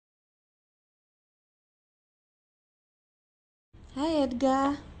Hi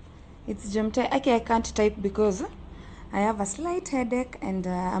Edgar, it's Jemutai. Okay, I can't type because I have a slight headache and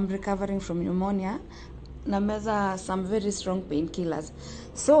I'm recovering from pneumonia. Nameza some very strong painkillers.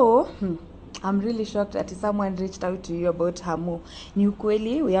 So, I'm really shocked that someone reached out to you about Hamo. Ni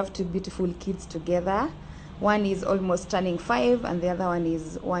ukweli, we have two beautiful kids together. One is almost turning 5 and the other one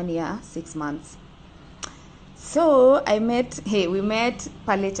is 1 year, 6 months. So, we met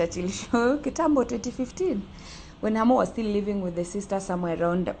pale Churchill Show, kitambo 2015. When Hamo was still living with the sister somewhere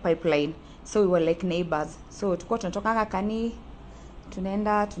around the Pipeline. So we were like neighbors. So tulikuwa tunatoka kani,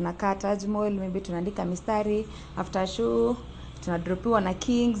 tunaenda, tunakaa Taj Mall, maybe tunaandika mistari, after show, tunadropiwa na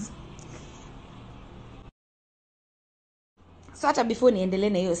Kings. So hata before niendelee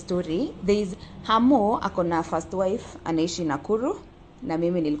na hiyo story, there is Hamo akona first wife, anaishi Nakuru, na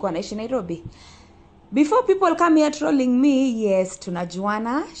mimi nilikuwa naishi Nairobi. Before people come here trolling me, yes,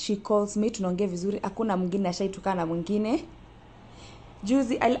 tunajuana. She calls me, tunaongea vizuri. Hakuna mwingine ashaitukana na mwingine.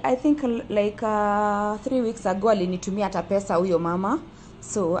 Juzi, I think like 3 weeks ago, alinitumia hata pesa huyo mama.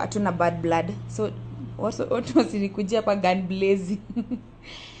 So, hatuna bad blood. So, watu wasinikujia hapa gun blazing.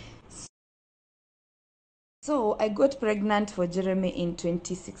 So, I got pregnant for Jeremy in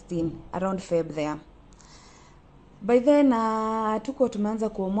 2016, around Feb there. By then, tuko tumeanza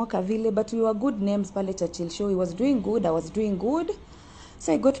kuomoka vile, but we were good names pale Churchill Show. He was doing good, I was doing good.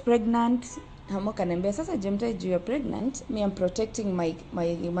 So I got pregnant. Hamo kanambia, sasa Jemutai, you are pregnant. Me, I'm protecting my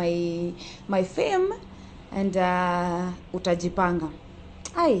fame and utajipanga.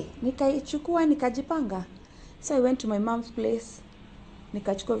 Nikaichukua, nikajipanga. So I went to my mom's place.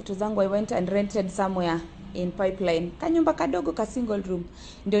 Nikachukua vitu zangu, I went and rented somewhere in Pipeline. Kanyumba kadogo ka single room.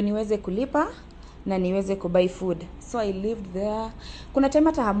 Ndio niweze kulipa na niweze kubuy food. So I lived there. Kuna time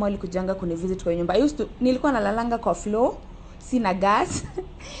hata Hamo alikujanga kunivisit kwa nyumba. Nilikuwa nalalanga kwa floor, sina gas.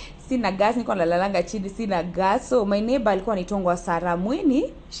 Nilikuwa nalalanga chini, sina gas. So my neighbor alikuwa anaitwa Sarah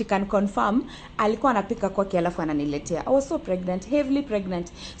Mwini, she can confirm, alikuwa anapika kwake alafu ananiletea. I was so pregnant, heavily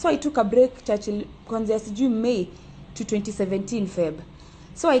pregnant. So I took a break Churchill kuanzia sijui May to 2017 Feb.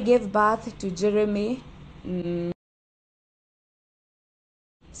 So I gave birth to Jeremy.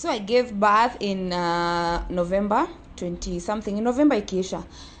 So I gave birth in November 20 something. In November ikiisha,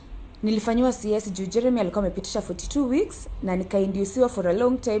 nilifanywa CS juu Jeremy alikuwa amepitisha 42 weeks na nikainduciwa for a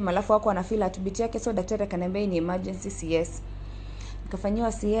long time, alafu wako anafeel heartbeat yake, so daktari akaniambia ni emergency CS.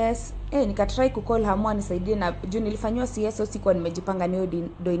 Nikafanywa CS, nikatry kucall Hamo anisaidie, na juu nilifanywa CS so sikuwa nimejipanga niyo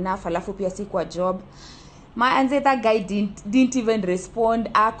do enough, alafu pia sikuwa job. My anzeta guy didn't even respond,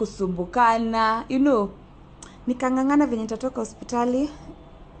 akusumbukana, nikangangana venye nitatoka hospitali.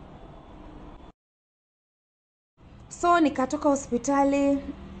 So nikatoka hospitali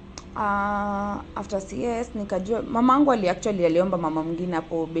after CS, nikajua mamangu aliomba mama mwingine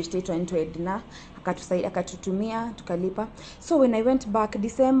hapo best yetu anaitwa Edna, akatutumia tukalipa. So when I went back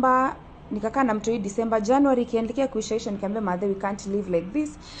December, nikakaa na mtoi December, January kiendelea kuishaisha, nikamwambia mother, we can't live like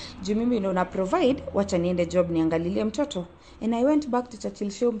this. Juu mimi na provide, wacha niende job niangalilie mtoto. And I went back to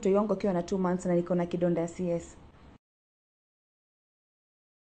Churchill Show, mtoi wangu akiwa na 2 months na niko na kidonda ya CS.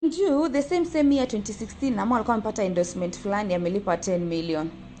 Juu the same year 2016 Hamo alikuwa amepata endorsement fulani, amelipa 10 million.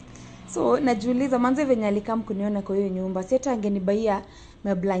 So najiuliza manze venye alikam kuniona kwa hiyo nyumba, si hata angenibaia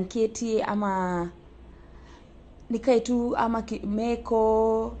mablanketi ama nikae tu ama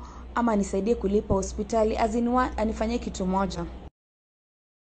meko ama nisaidie kulipa hospitali, anifanyie kitu moja.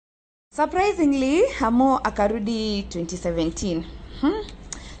 Surprisingly, Hamo akarudi 2017.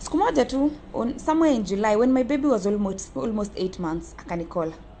 Siku moja tu, somewhere in July, when my baby was almost 8 months,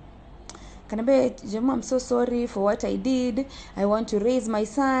 akanicall. Kanambia, Jemu, I'm so sorry for what I did. I want to raise my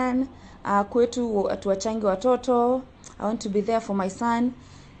son. Kwetu tuwachangi watoto. I want to be there for my son.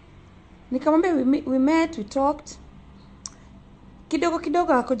 Nikamwambia, we met, we talked.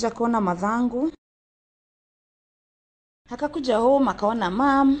 Kidogo akakuja kuona madhangu. Akakuja home, akaona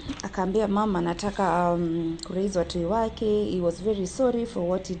mom. Akaambia mom anataka kuraise watu wake. He was very sorry for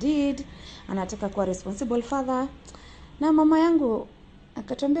what he did. Anataka kuwa responsible father. Na mama yangu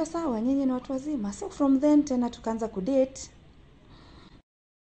akatuambia sawa, nyinyi ni watu wazima. So from then tena tukaanza kudate.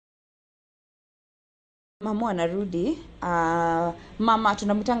 Mama anarudi, mama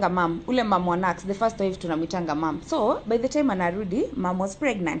tunamwitanga mom, ule mama Nax, the first wife tunamwitanga mom. So by the time anarudi, mom was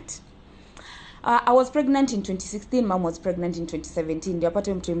pregnant. I was pregnant in 2016, mom was pregnant in 2017. Ndio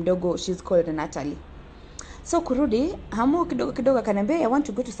apate mtu mdogo, she's called Natalie. So kurudi, Hamo kidogo akaniambia, I want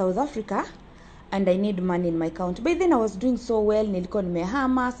to go to South Africa and I need money in my account. By then I was doing so well, nilikuwa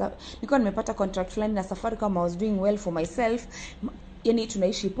nimehama, nilikuwa nimepata contract fulani na Safaricom, I was doing well for myself. Yani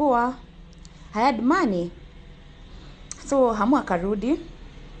tunaishi poa. I had money. So Hamo akarudi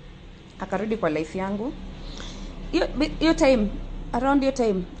kwa life yangu. your time, around your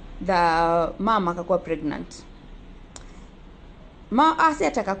time the mom akakuwa pregnant. Asi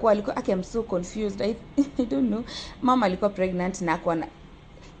atakakuwa alikuwa I'm so confused. I don't know. Mama alikuwa pregnant na kwa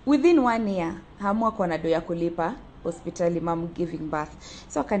within 1 year Hamo kwa na do ya kulipa hospitali mom giving birth.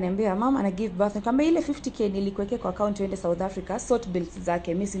 So akaniambia mama ana give birth, nikamwambia ile 50k nilikuwekea kwa account uende South Africa sort bills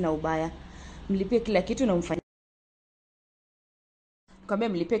zake, mimi sina ubaya, mlipie kila kitu na umfanyie. Nikamwambia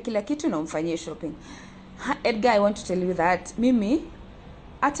mlipie kila kitu na umfanyie shopping. Edgar, I want to tell you that mimi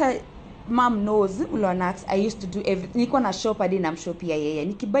hata mom knows Ulonax, I used to do everything. Nilikuwa na shop hadi na mshopia yeye,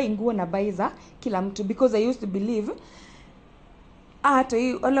 nikibai nguo na buy za kila mtu, because I used to believe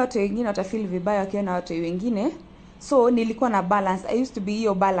wale watu wengine watafeel vibaya wakiona watu wengine. So nilikuwa na balance. I used to be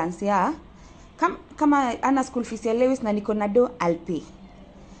hiyo balance ya kama ana school fees ya Lewis na niko na do, I'll pay.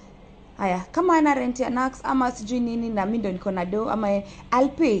 Haya, kama ana rent ya Nax ama sijui nini na mimi ndo niko na do ama I'll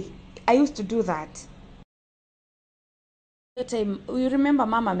pay. I used to do that. That time, you remember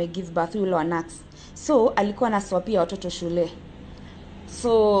mama may give birth yule wa Nax. So alikuwa anaswapia watoto shule.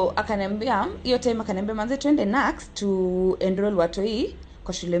 So akaniambia hiyo time, akaniambia manze twende Nax to enroll watoi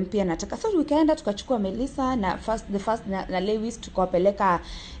kwa shule mpya nataka. So wikaenda tukachukua Melissa na the first na Lewis tukawapeleka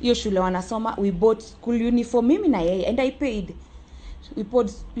hiyo shule wanasoma. We bought school uniform mimi na yeye, and I paid. We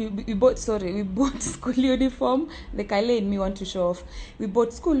bought school uniform. The Kale and me want to show off. We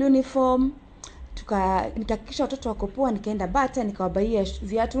bought school uniform. Nikakisha watoto wako poa, nikaenda Bata nikawabaia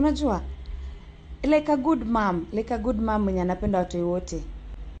viatu, unajua like a good mom mwenye anapenda watu wote.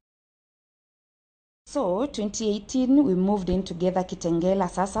 So 2018 we moved in together Kitengela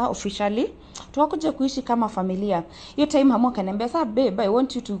sasa officially. Tukakuja kuishi kama familia. Hiyo time Hamo akaniambia, "Sasa babe, I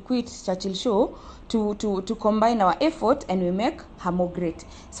want you to quit Churchill Show to combine our effort and we make Hamo great."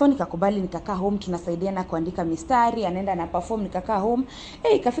 So nikakubali, nikakaa home, tunasaidiana kuandika mistari, anaenda na perform, nikakaa home.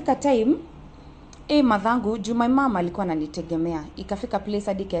 Ikafika time madhangu juu my mama alikuwa ananitegemea. Ikafika place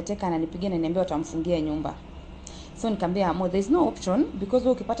hadi caretaker ananipigia na niambia watamfungia nyumba. So nikamwambia Hamo, there is no option because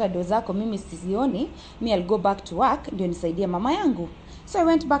wewe ukipata do zako mimi sizioni, me I'll go back to work ndio nisaidie mama yangu. So I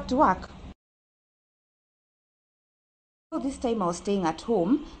went back to work. So this time I was staying at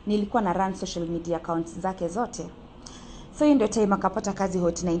home, nilikuwa na run social media accounts zake zote. So hiyo ndio time akapata kazi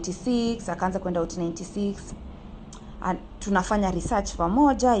Hot 96, akaanza kwenda Hot 96. And tunafanya research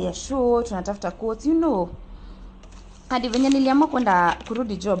pamoja ya show, tunatafuta quotes, you know. Hadi venye niliamua kwenda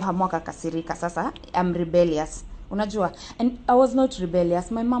kurudi job, Hamo akakasirika. Sasa I'm rebellious, unajua, and I was not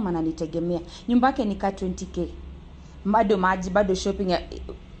rebellious. My mama ananitegemea, nyumba yake ni ka 20k, bado maji, bado shopping,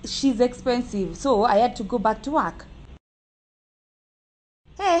 she's expensive, so I had to go back to work.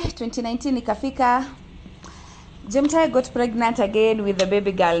 2019 ikafika, Jemutai got pregnant again with the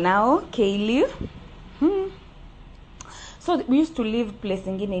baby girl now, Kaylee. So we used to live place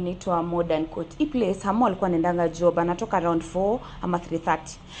ingine inaitwa Modern Court. Hii place Hamo alikuwa anaendanga job, anatoka around 4 ama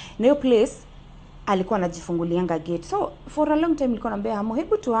 3:30. Na hiyo place alikuwa anajifungulianga gate. So for a long time nilikuwa naambia Hamo,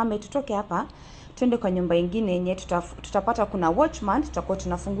 hebu tuhame tutoke hapa twende kwa nyumba ingine yenye tutapata kuna watchman, tutakuwa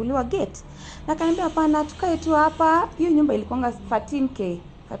tunafunguliwa gate. Na kaniambia hapana, tukae tu hapa. Hiyo nyumba ilikuwa 13k.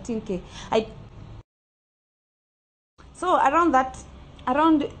 So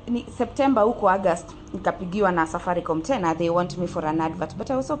around September huko August nikapigiwa na Safaricom tena, they want me for an advert, but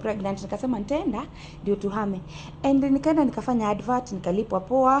I was so pregnant, nikasema nitaenda ndio tuhame. And nikaenda nikafanya advert, nikalipwa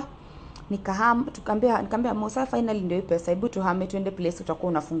poa, nikamwambia Musa, finally ndio pesa, hebu tuhame twende place utakuwa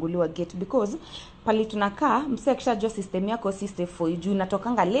unafunguliwa gate, because pali tunakaa msee akishajua system yako system for you, juu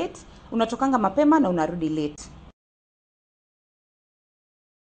unatokanga late, unatokanga mapema na unarudi late.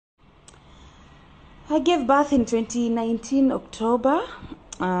 I gave birth in 2019 October.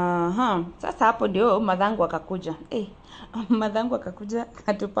 Sasa hapo ndio madhangu akakuja. Madhangu akakuja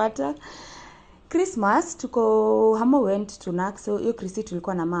katupata. Christmas tuko Hamo went to Nax. So hiyo Christmas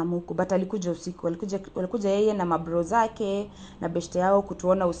tulikuwa na mama huko, but alikuja usiku. Walikuja yeye na mabro zake na beshte yao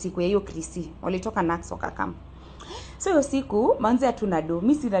kutuona usiku ya hiyo Christmas. Walitoka Nax wakakam. So hiyo siku manzi hatuna do.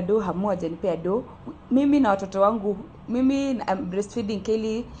 Mimi sina do, Hamo hajanipea do. Mimi na watoto wangu, mimi breastfeeding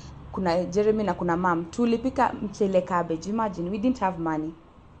Kelly, kuna Jeremy na kuna mom, tulipika mchele cabbage. Imagine, we didn't have money.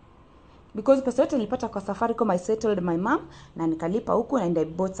 Because pesa yote nilipata kwa Safaricom, I settled my mom na nikalipa huko, and I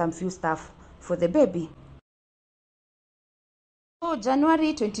bought some few stuff for the baby. So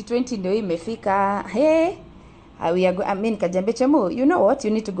January 2020 ndio imefika. Nikajambia Chemo, you know what,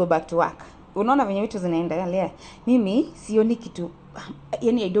 you need to go back to work. Unaona venye vitu zinaendelea. Mimi sioni kitu.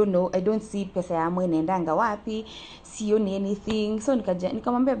 Yani I don't see pesa ya Hamo inaendanga wapi. Sioni anything. So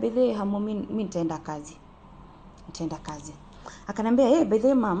nikamwambia Bethe, Hamo mimi nitaenda kazi. Akanambia,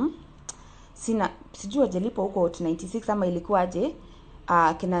 Bethe mom, sijua jalipo huko 96 ama ilikuwaje.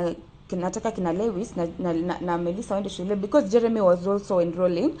 nataka kina Lewis na Melissa waende shule because Jeremy was also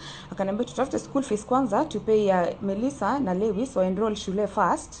enrolling. Akaniambia tutafute school fees kwanza to pay Melissa na Lewis wa enroll shule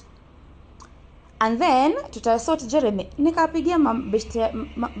first, and then tutasort Jeremy. Nikapigia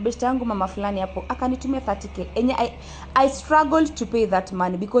beshte yangu mama fulani hapo, akanitumia 30k enye I struggled to pay that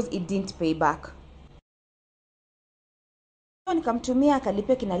money because it didn't pay back. So nikamtumia,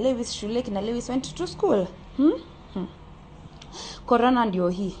 akalipia kina Lewis shule, kina Lewis went to school. Corona ndio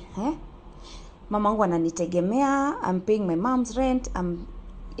hii, mamangu ananitegemea, I'm paying my mom's rent,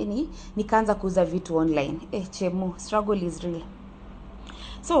 nikaanza kuuza vitu online. Chemu, struggle is real.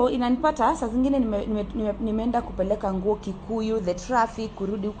 So inanipata saa zingine nimeenda kupeleka nguo Kikuyu, the traffic,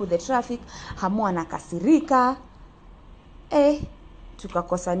 kurudi huku the traffic, Hamo anakasirika.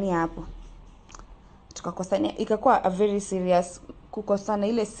 Tukakosania hapo. Tukakosania, ikakuwa a very serious kukosana,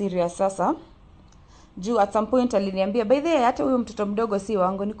 ile serious sasa. Juu at some point aliniambia, by the way, hata huyo mtoto mdogo si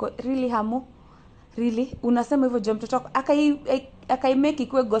wangu. Niko, really Hamo? Really? Unasema hivyo je mtoto? Akai make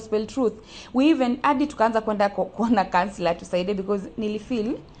ikuwe gospel truth. We even hadi tukaanza kwenda kuona counselor tusaidie because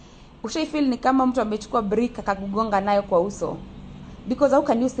nilifeel, feel ni kama mtu amechukua brick akakugonga nayo kwa uso. Because how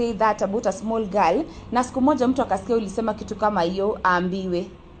can you say that about a small girl? Na siku moja mtu akasikia ulisema kitu kama hiyo aambiwe.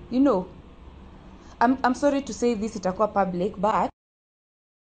 You know. I'm sorry to say this, itakuwa public, but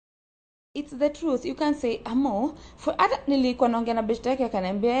it's the truth. You can say Hamo, for hata nilikuwa naongea na beshte yake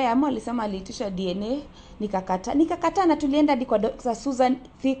akaniambia Hamo alisema aliitisha DNA, nikakata na tulienda hadi kwa Dr. Susan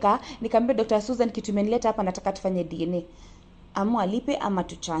Thika, nikamwambia Dr. Susan kitu imenileta hapa, nataka tufanye DNA. Hamo alipe ama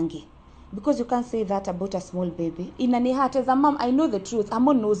tuchange. Because you can't say that about a small baby. Inani hurt as a mom, I know the truth.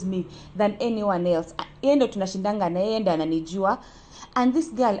 Hamo knows me than anyone else. Yeye ndo tunashindanga na yeye ndo ananijua. And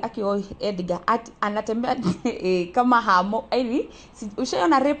this girl akio Edgar anatembea kama Hamo.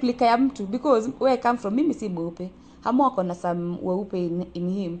 Ushaona replica ya mtu because where I come from, mimi si mweupe. Hamo ako na some weupe in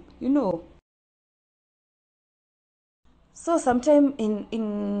him, you know. So sometime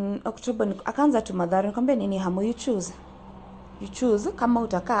in October akaanza tu madhara, nikamwambia nini Hamo, you choose kama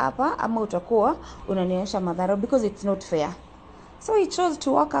utakaa hapa ama utakuwa unanionyesha madhara because it's not fair. So he chose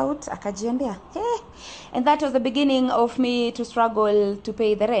to walk out, akajiendea. And that was the beginning of me to struggle to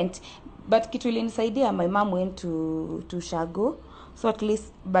pay the rent. But kitu ilinisaidia, my mom went to Shago. So at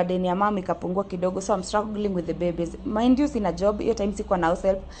least burden ya mom ikapungua kidogo. So I'm struggling with the babies. Mind you, sina job. Hiyo time sikuwa na house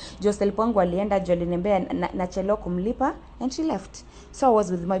help. Just help wangu alienda, jo aliniambia nachelewa kumlipa, and she left. So I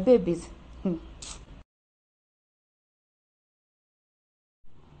was with my babies.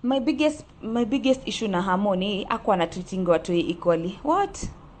 My biggest issue na Hamo ni hakuwa na treating watu equally. What?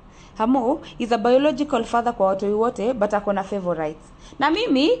 Hamo is a biological father kwa watu wote, but ako na favorites. Na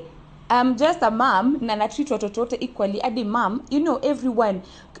mimi I'm just a mom na treat watoto wote equally. Hadi mom, you know, everyone,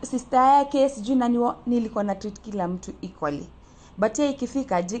 sister yake sijui nani, nilikuwa na treat kila mtu equally. But yeye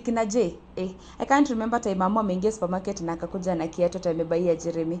ikifika kina I can't remember time mama ameingia supermarket na akakuja na kiatu amebaia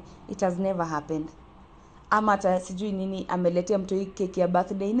Jeremy. It has never happened. Ama hata sijui nini ameletea mtu hii keki ya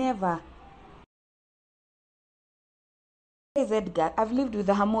birthday, never. Edgar, I've lived with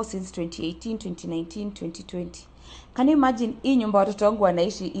the Hamo since 2018, 2019, 2020. Can you imagine hii nyumba watoto wangu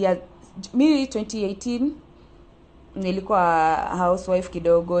wanaishi ya mimi 2018 nilikuwa housewife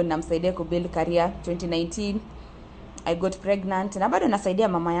kidogo, namsaidia kubuild career. 2019 I got pregnant na bado nasaidia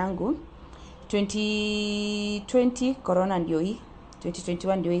mama yangu. 2020 corona ndio hii.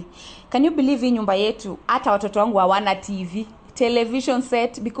 2021 ndio hii. Can you believe hii nyumba yetu hata watoto wangu hawana television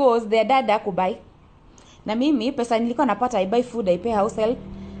set because their dad hakubuy. Na mimi pesa nilikuwa napata, I buy food, I pay house help.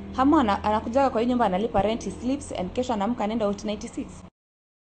 Hamo anakujaga kwa hii nyumba, analipa rent, he sleeps, and kesho anaamka anaenda out 96.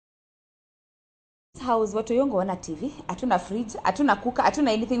 House watu yongo wana TV, hatuna fridge, hatuna cooker,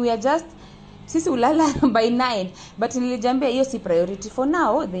 hatuna anything, we are just sisi ulala by 9. But nilijambia hiyo si priority for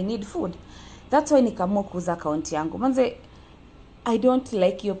now, they need food. That's why nikaamua kuuza account yangu. Manze I don't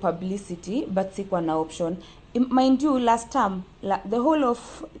like your publicity, but sikuwa na option. Mind you, the whole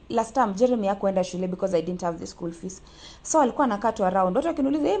of last term, Jeremy hakuenda shule because I didn't have the school fees. So alikuwa anakaa tu around. Watu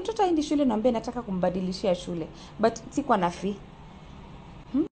wakiniuliza, mtoto aendi shule, naambia nataka kumbadilishia shule. But sikuwa na fee.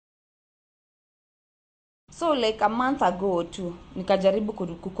 So like a month ago too, nikajaribu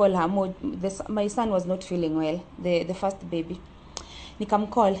kucall Hamo. My son was not feeling well, the first baby.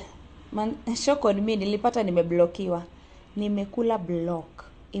 Nikamcall. Man, shock on me, nilipata nimeblokiwa. Nimekula block.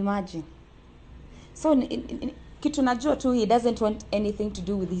 Imagine. So kitu najua tu, he doesn't want anything to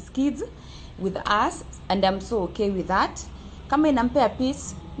do with his kids, with us, and I'm so okay with that. Kama inampea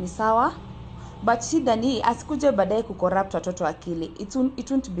peace ni sawa, but shida ni asikuje baadaye kucorrupt watoto akili. It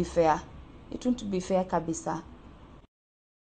won't be fair. It won't be fair kabisa.